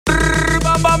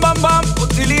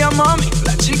Otilia, mami,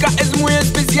 la chica es muy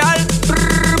especial.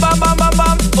 Bam, bam, bam,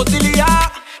 bam. Otilia,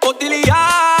 Otilia.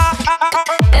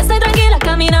 Estoy tranquila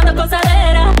caminando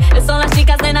cosadera. Son las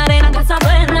chicas de la arena, casa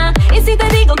buena. Y si te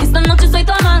digo que esta noche soy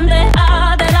tu amante,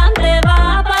 adelante,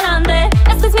 va pa'lante.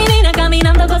 Esta es mi niña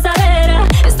caminando cosadera.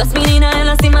 Esta es mi niña en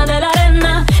la cima de la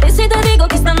arena. Y si te digo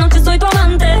que esta noche soy tu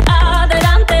amante,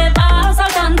 adelante, va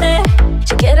saltante.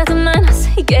 Yo quiero tus manos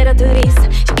y quiero tu risa.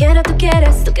 Yo quiero, tú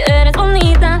quieres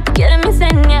bonita. Tú quieres mi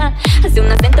señal. Hace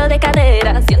un acento de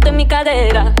cadera, siento en mi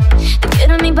cadera. Te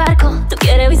quiero en mi barco, tú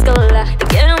quieres whiskola. Te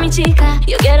quiero mi chica,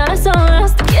 yo quiero las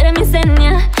olas. Tú quieres mi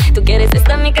señal, tú quieres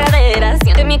esta en mi cadera.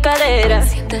 Siente mi cadera.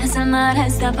 Sientes el mar,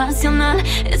 está pasional.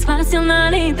 Es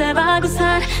pasional y te va a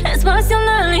gustar. Es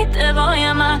pasional y te voy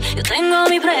a amar. Yo tengo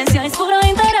mi precio, es puro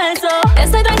interés.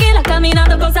 Estoy tranquila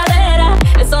caminando cosadera.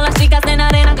 Son las chicas de la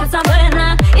arena, casa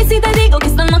buena. Y si te digo que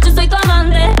esta noche soy tu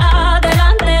amante,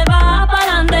 adelante, va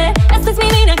pa'lante. Esta es mi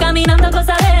niña caminando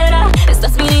cosadera. Esta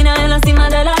es mi niña en la cima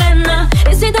de la arena.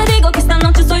 Y si te digo que esta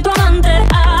noche soy tu amante,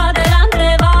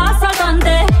 adelante, va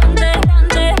saltante.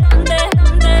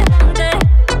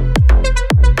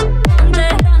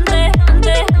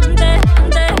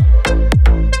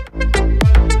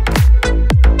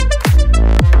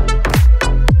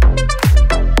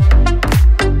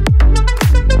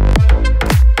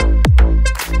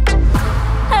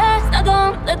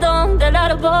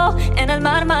 En el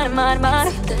mar, mar, mar, mar.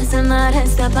 Sientes el mar,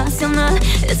 está pasional.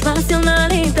 Es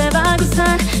pasional y te va a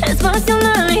gustar. Es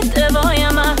pasional y te voy a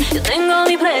amar. Yo tengo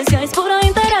mi precio, es puro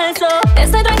interés.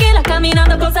 Estoy tranquila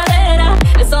caminando cosadera.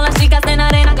 Son las chicas de la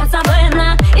arena, casa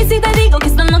buena. Y si te digo que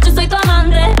esta noche soy tu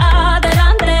amante,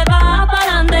 adelante, va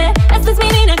pa'lante. Esta es mi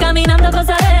niña caminando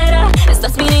cosadera. Esta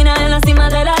es mi niña en la cima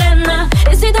de la arena.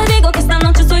 Y si te digo que esta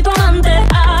noche soy tu amante,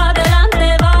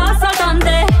 adelante, va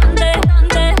saltante.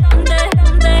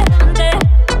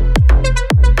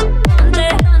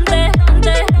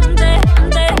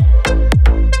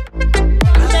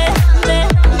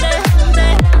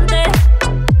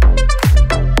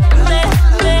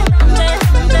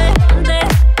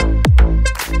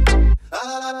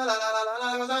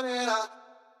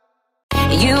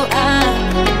 You are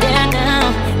there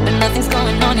now, but nothing's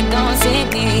going on, you don't see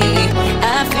me.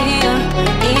 I feel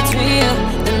it's real,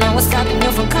 don't know what's stopping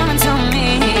you from coming to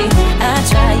me. I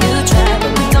try, you try,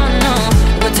 but we don't know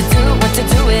what to do with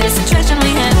this attraction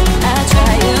we have. I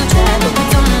try, you try, but we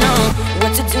don't know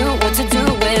what to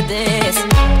do with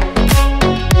this.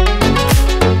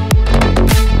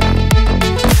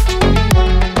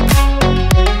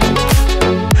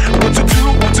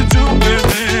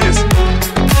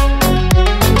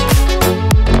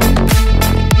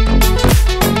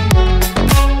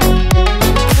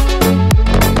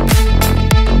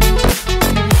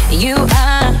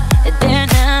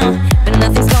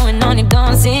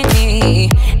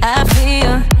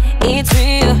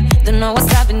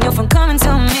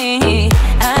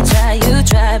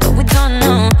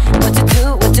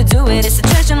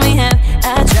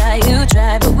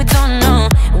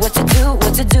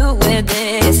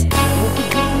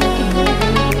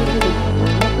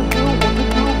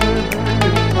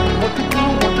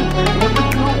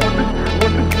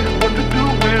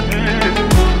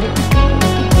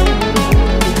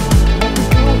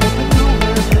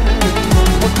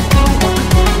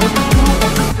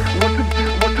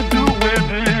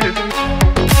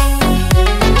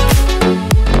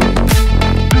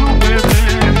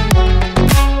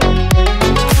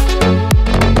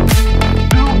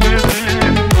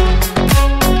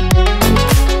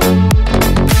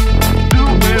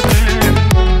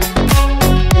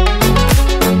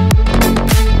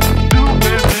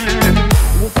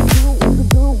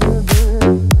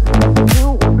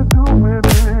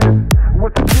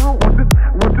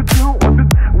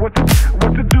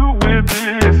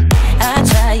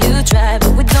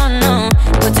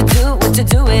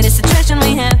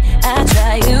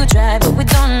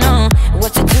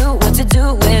 to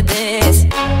do